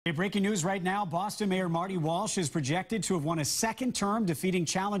Hey, breaking news right now. Boston Mayor Marty Walsh is projected to have won a second term, defeating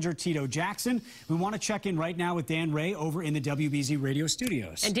challenger Tito Jackson. We want to check in right now with Dan Ray over in the WBZ radio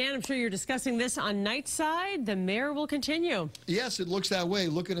studios. And Dan, I'm sure you're discussing this on Nightside. The mayor will continue. Yes, it looks that way.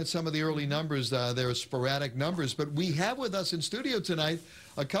 Looking at some of the early numbers, there are sporadic numbers. But we have with us in studio tonight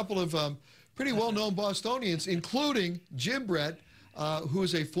a couple of pretty well-known Bostonians, including Jim Brett, who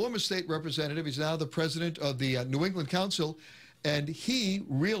is a former state representative. He's now the president of the New England Council. And he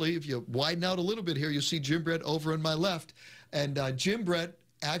really, if you widen out a little bit here, you'll see Jim Brett over on my left. And Jim Brett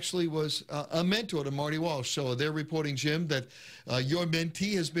actually was a mentor to Marty Walsh. So they're reporting, Jim, that your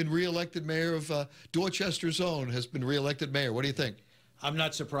mentee has been reelected mayor of Dorchester's own, has been reelected mayor. What do you think? I'm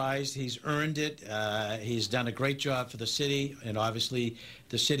not surprised. He's earned it. He's done a great job for the city, and obviously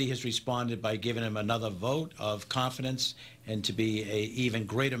the city has responded by giving him another vote of confidence and to be an even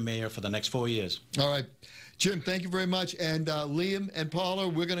greater mayor for the next 4 years. All right. Jim, thank you very much. And Liam and Paula,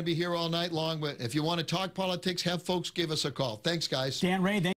 we're going to be here all night long. But if you want to talk politics, have folks give us a call. Thanks, guys. Dan Ray,